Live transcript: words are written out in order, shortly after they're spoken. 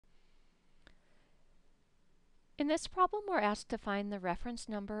this problem, we're asked to find the reference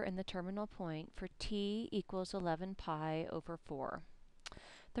number and the terminal point for t equals 11 pi over 4.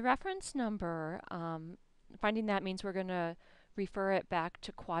 The reference number, finding that means we're going to refer it back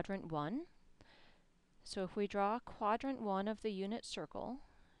to quadrant 1. So if we draw quadrant 1 of the unit circle,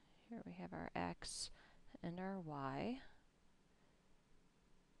 here we have our x and our y.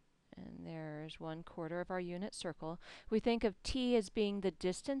 And there's 1/4 of our unit circle. We think of t as being the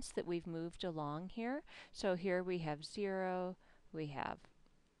distance that we've moved along here. So here we have 0, we have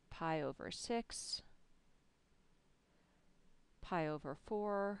pi over 6, pi over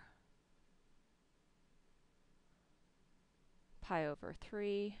 4, pi over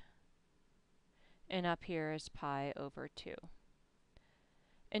 3, and up here is pi over 2.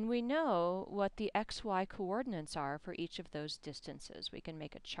 And we know what the xy coordinates are for each of those distances. We can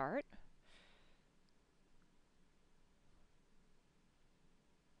make a chart.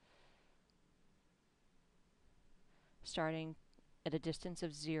 Starting at a distance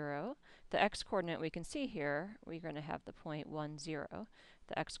of 0. The x-coordinate we can see here, we're going to have the point 1, 0.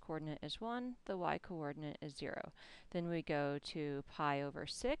 The x-coordinate is 1, the y-coordinate is 0. Then we go to pi over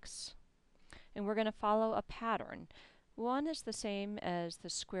 6, and we're going to follow a pattern. 1 is the same as the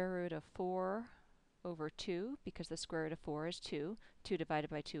square root of 4 over 2, because the square root of 4 is 2. 2 divided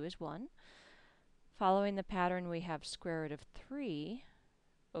by 2 is 1. Following the pattern, we have square root of 3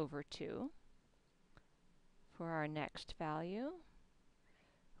 over 2. For our next value,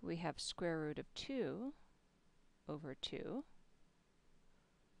 we have square root of 2 over 2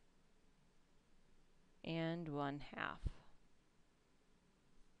 and 1/2.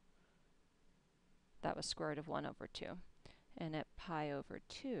 That was square root of 1 over 2. And at pi over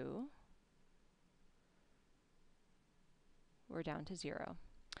 2, we're down to 0.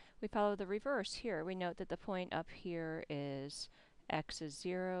 We follow the reverse here. We note that the point up here is x is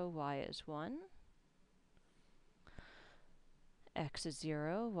 0, y is 1. X is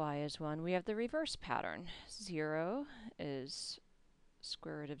 0, y is 1. We have the reverse pattern. 0 is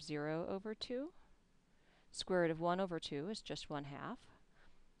square root of 0 over 2. Square root of 1 over 2 is just 1/2.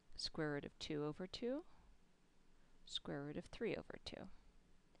 Square root of 2 over 2. Square root of 3 over 2.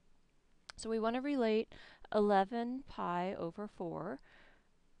 So we want to relate 11 pi over 4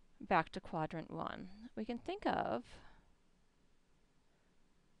 back to quadrant 1. We can think of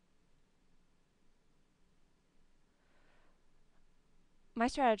my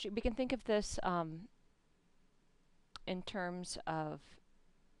strategy. We can think of this in terms of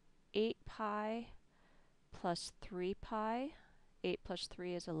 8 pi plus 3 pi. 8 plus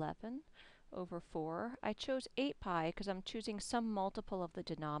 3 is 11 over 4. I chose 8 pi because I'm choosing some multiple of the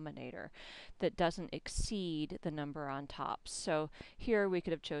denominator that doesn't exceed the number on top. So here we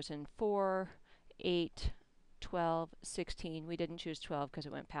could have chosen 4, 8, 12, 16. We didn't choose 12 because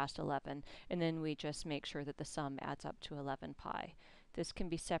it went past 11. And then we just make sure that the sum adds up to 11 pi. This can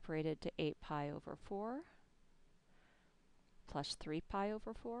be separated to 8 pi over 4 plus 3 pi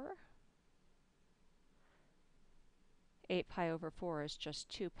over 4. 8 pi over 4 is just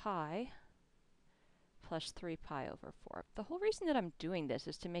 2 pi plus 3 pi over 4. The whole reason that I'm doing this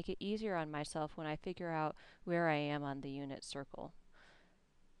is to make it easier on myself when I figure out where I am on the unit circle.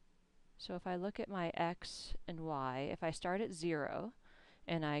 So if I look at my x and y, if I start at 0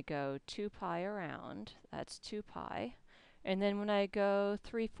 and I go 2 pi around, that's 2 pi. And then when I go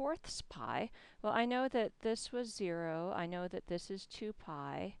 3/4 pi, well, I know that this was 0. I know that this is 2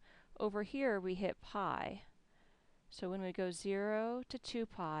 pi. Over here, we hit pi. So when we go 0 to 2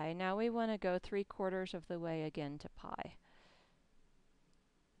 pi, now we want to go 3/4 of the way again to pi.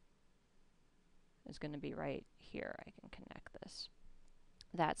 It's going to be right here. I can connect this.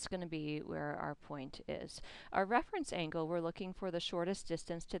 That's going to be where our point is. Our reference angle, we're looking for the shortest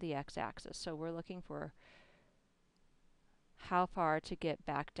distance to the x-axis. So we're looking for how far to get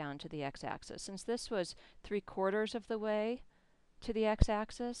back down to the x-axis. Since this was 3/4 of the way to the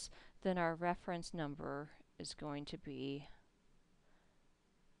x-axis, then our reference number is going to be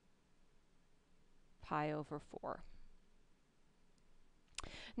pi over 4.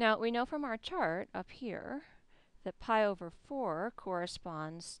 Now we know from our chart up here that pi over 4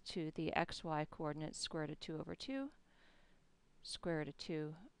 corresponds to the xy coordinates square root of 2 over 2, square root of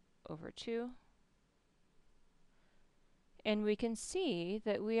 2 over 2. And we can see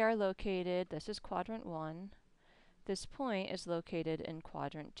that we are located, this is quadrant 1, this point is located in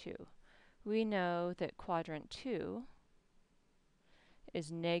quadrant 2. We know that quadrant 2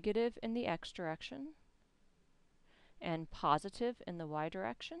 is negative in the x direction and positive in the y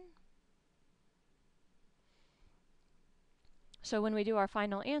direction. So when we do our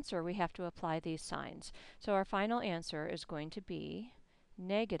final answer, we have to apply these signs. So our final answer is going to be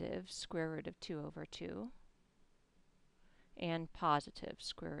negative square root of 2 over 2 and positive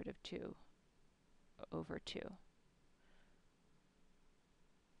square root of 2 over 2.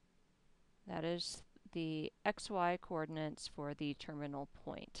 That is the xy coordinates for the terminal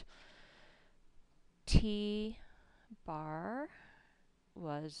point. T bar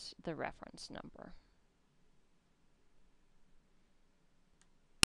was the reference number.